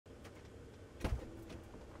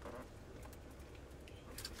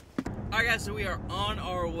Alright guys, so we are on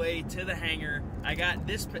our way to the hangar. I got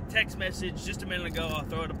this text message just a minute ago. I'll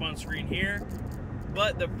throw it up on screen here.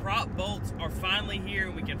 But the prop bolts are finally here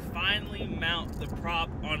and we can finally mount the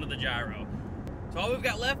prop onto the gyro. So all we've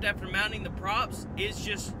got left after mounting the props is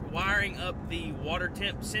just wiring up the water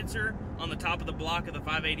temp sensor on the top of the block of the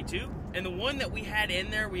 582. And the one that we had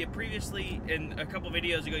in there, we had previously, in a couple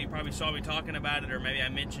videos ago, you probably saw me talking about it, or maybe I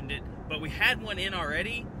mentioned it, but we had one in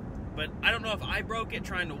already. But I don't know if I broke it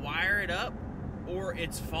trying to wire it up or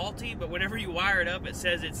it's faulty, but whenever you wire it up, it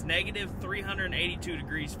says it's negative 382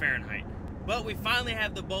 degrees Fahrenheit. But we finally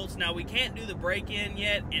have the bolts. Now, we can't do the break-in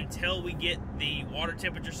yet until we get the water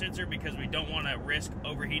temperature sensor because we don't want to risk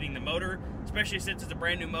overheating the motor, especially since it's a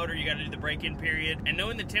brand new motor. You got to do the break-in period. And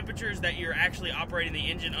knowing the temperatures that you're actually operating the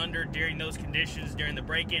engine under during those conditions during the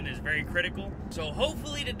break-in is very critical. So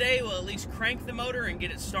hopefully today we'll at least crank the motor and get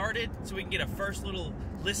it started so we can get a first little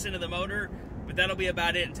listen to the motor. But that'll be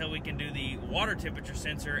about it until we can do the water temperature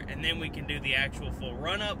sensor, and then we can do the actual full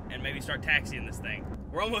run-up and maybe start taxiing this thing.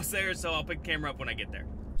 We're almost there, so I'll pick the camera up when I get there.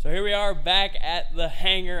 So here we are back at the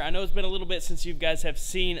hangar. I know it's been a little bit since you guys have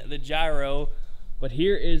seen the gyro, but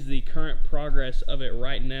here is the current progress of it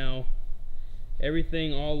right now.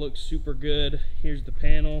 Everything all looks super good. Here's the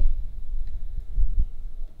panel.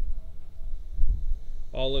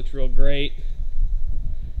 All looks real great.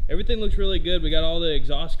 Everything looks really good. We got all the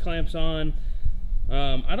exhaust clamps on.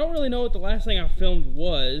 I don't really know what the last thing I filmed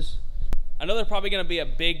was. I know there's probably going to be a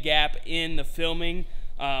big gap in the filming.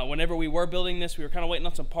 Whenever we were building this, we were kind of waiting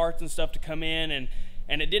on some parts and stuff to come in,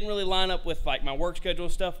 and it didn't really line up with like my work schedule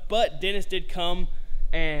and stuff, but Dennis did come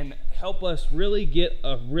and help us really get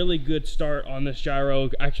a really good start on this gyro.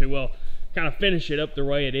 Actually, well, kind of finish it up the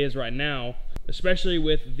way it is right now, especially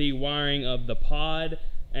with the wiring of the pod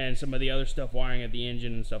and some of the other stuff, wiring of the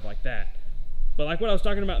engine and stuff like that. But like what I was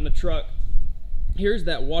talking about in the truck, here's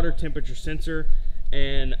that water temperature sensor,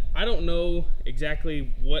 and I don't know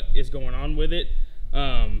exactly what is going on with it,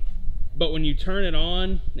 but when you turn it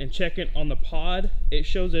on and check it on the pod, it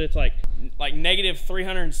shows that it's like negative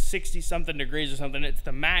 360 something degrees or something. It's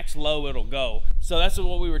the max low it'll go. So that's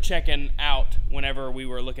what we were checking out whenever we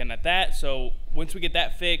were looking at that. So once we get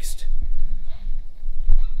that fixed,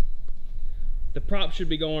 the prop should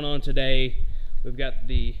be going on today. We've got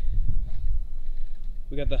the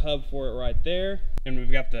hub for it right there, and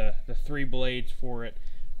we've got the 3 blades for it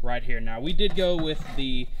right here. Now, we did go with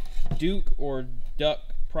the Duke or Duck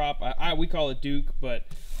prop. We call it Duke, but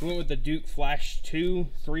we went with the Duke Flash 2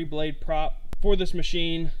 3-blade prop for this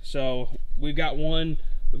machine. So we've got one.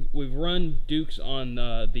 We've run Dukes on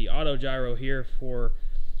the auto gyro here for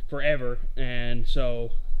forever, and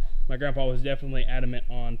so my grandpa was definitely adamant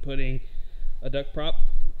on putting a Duck prop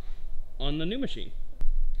on the new machine.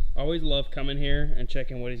 Always love coming here and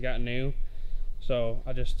checking what he's got new. So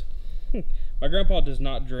I just my grandpa does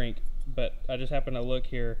not drink, but I just happened to look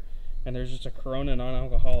here and there's just a Corona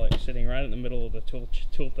non-alcoholic sitting right in the middle of the tool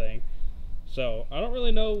thing. So I don't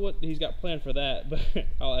really know what he's got planned for that, but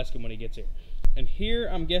I'll ask him when he gets here. And here,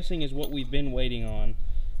 I'm guessing, is what we've been waiting on,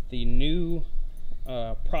 the new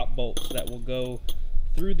prop bolts that will go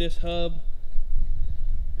through this hub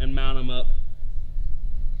and mount them up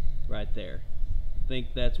right there. I think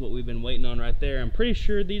that's what we've been waiting on right there. I'm pretty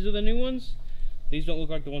sure these are the new ones. These don't look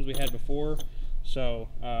like the ones we had before. So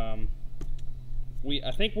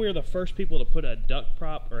I think we're the first people to put a Duck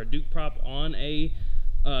prop or a Duke prop on a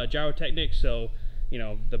Gyrotechnic. So, you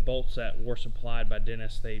know, the bolts that were supplied by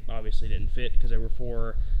Dennis, they obviously didn't fit because they were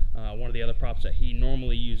for one of the other props that he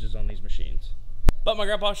normally uses on these machines. But my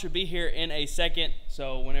grandpa should be here in a second,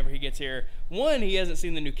 so whenever he gets here, one, he hasn't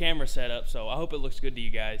seen the new camera setup, so I hope it looks good to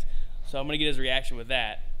you guys. So I'm gonna get his reaction with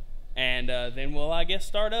that, and then we'll, I guess,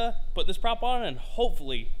 start put this prop on, and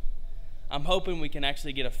hopefully, I'm hoping we can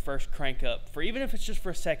actually get a first crank up for, even if it's just for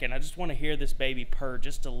a second. I just want to hear this baby purr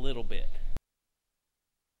just a little bit.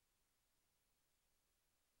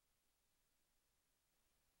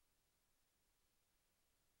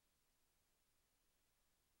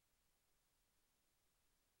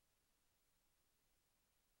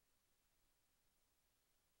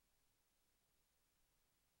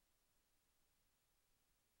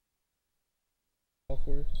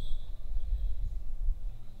 For us.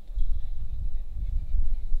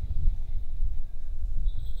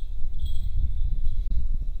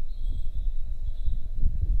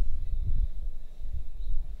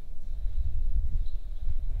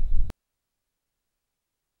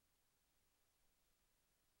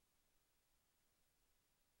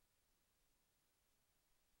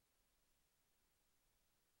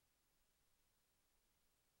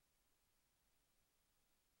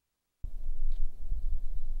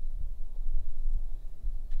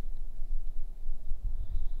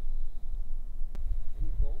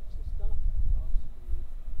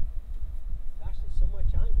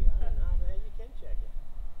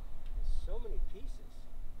 pieces.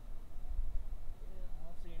 Yeah, I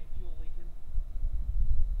don't see any fuel leaking.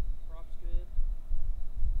 Prop's good.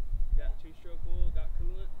 Got 2-stroke oil, got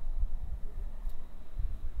coolant.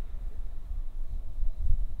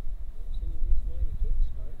 Don't see any reason why you can't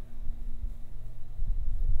start.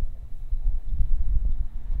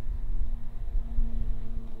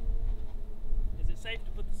 Is it safe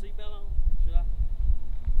to put the seatbelt on? Should I?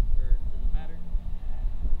 Or does it matter?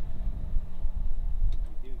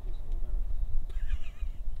 You do, just hold on.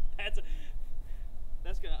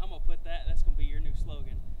 I'm gonna put that. That's gonna be your new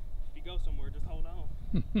slogan. If you go somewhere, just hold on.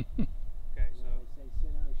 Okay, so. Say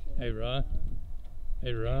sit down, shut Hey, Ron. Hey,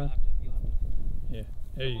 You'll Ron. have to. Yeah,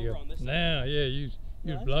 there Come you over go. on this side. Now, yeah, you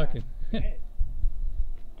No, was that's blocking. all right. Go ahead.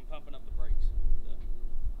 I'm pumping up the brakes.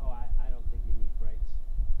 Oh, I don't think you need brakes.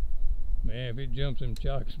 Man, if it jumps them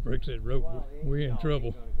chocks, breaks that rope, Well, we're in no, it ain't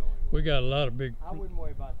trouble. gonna go anywhere. We got a lot of big. I wouldn't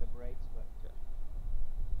worry about the brakes, but. Okay.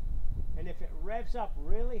 And if it revs up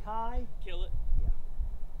really high, Kill it. yeah.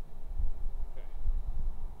 Okay.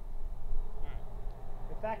 Alright.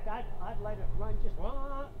 In fact, I'd let it run just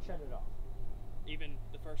shut it off. Even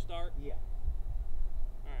the first start? Yeah.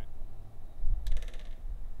 Alright.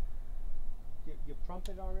 You prump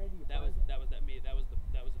it already? You That was primed it? that was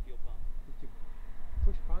the fuel pump. Did you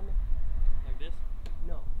push prime it? Like this?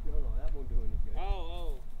 No, that won't do any good.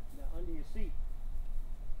 Oh. Now, under your seat.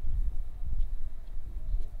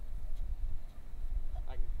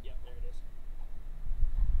 Yep, there it is.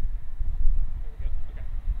 There we go. Okay.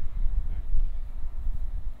 Alright.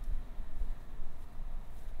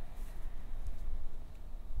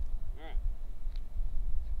 Alright.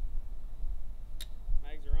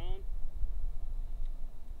 Mags are on.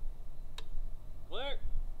 Clear.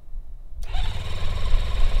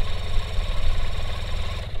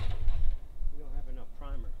 You don't have enough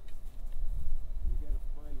primer.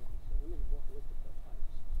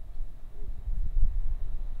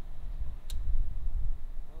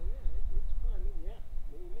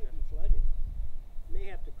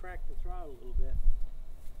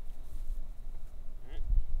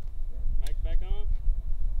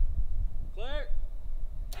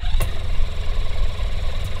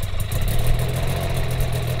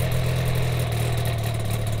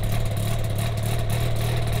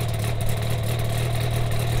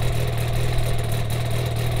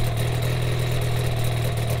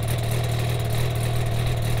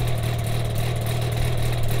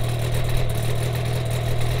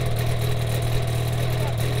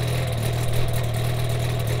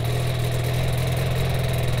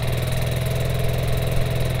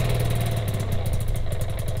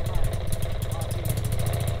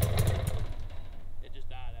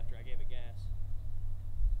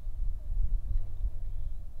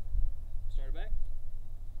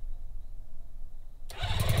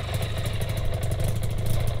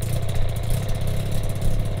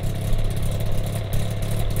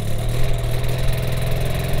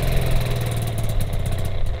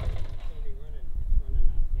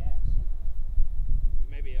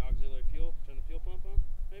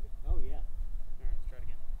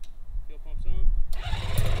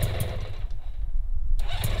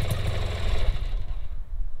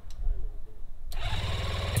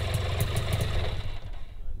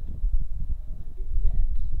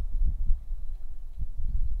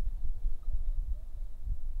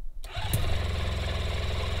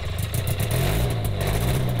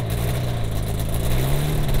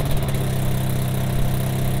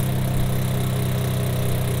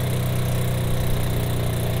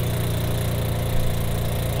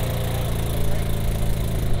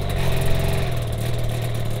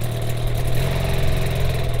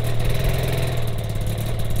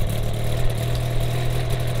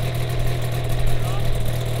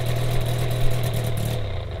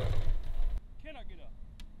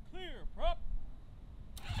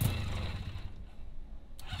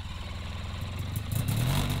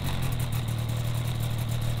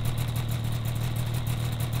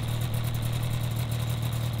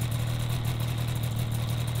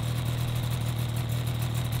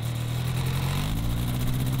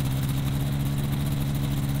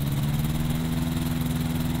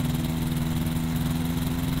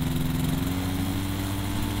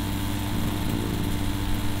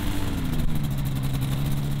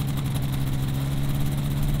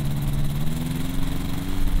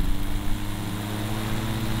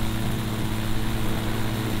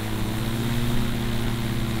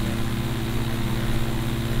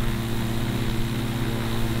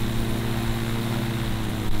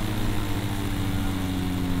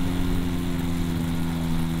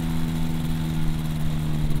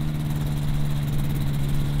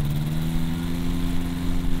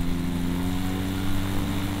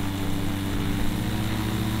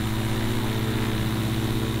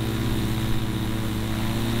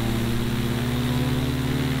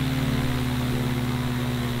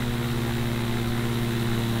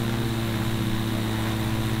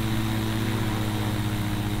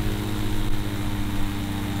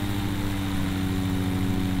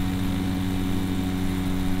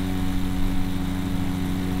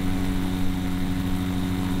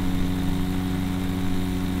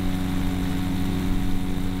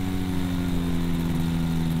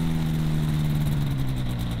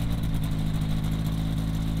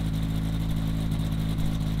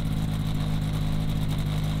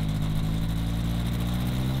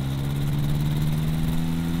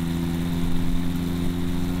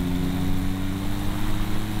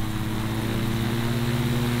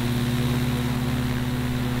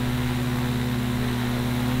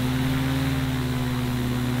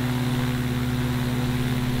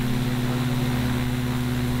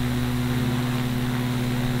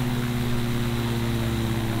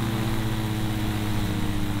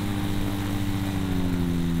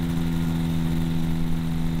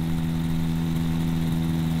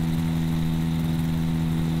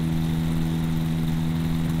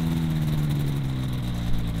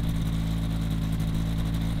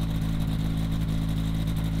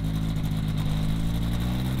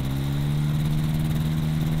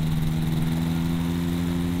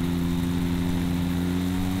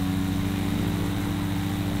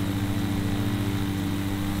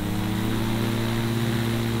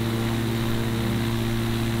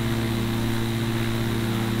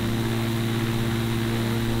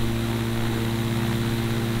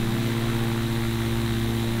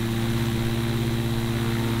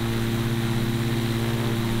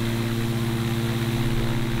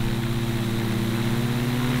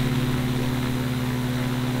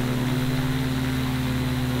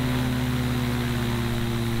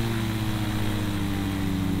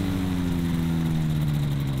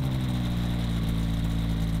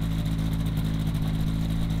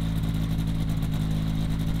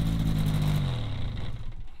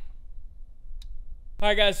 All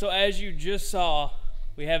right, guys, so as you just saw,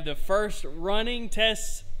 we have the first running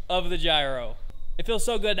tests of the gyro. It feels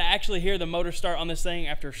so good to actually hear the motor start on this thing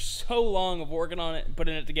after so long of working on it and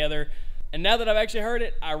putting it together. And now that I've actually heard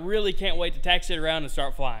it, I really can't wait to taxi it around and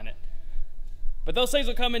start flying it. But those things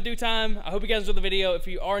will come in due time. I hope you guys enjoyed the video. If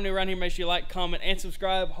you are new around here, make sure you like, comment, and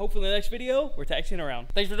subscribe. Hopefully in the next video, we're taxiing around.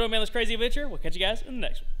 Thanks for joining me on this crazy adventure. We'll catch you guys in the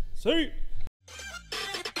next one. See you.